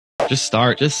Just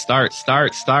start.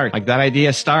 Like that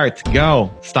idea, start. Go.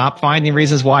 Stop finding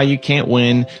reasons why you can't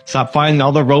win. Stop finding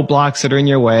all the roadblocks that are in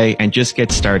your way and just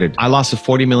get started. I lost a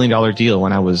 $40 million deal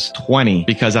when I was 20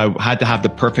 because I had to have the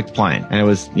perfect plan. And it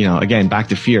was, again, back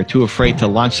to fear, too afraid to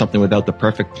launch something without the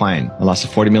perfect plan. I lost a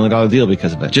 $40 million deal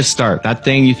because of it. Just start. That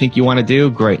thing you think you want to do,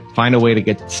 great. Find a way to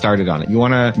get started on it. You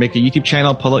want to make a YouTube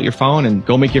channel, pull out your phone and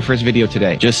go make your first video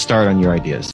today. Just start on your ideas.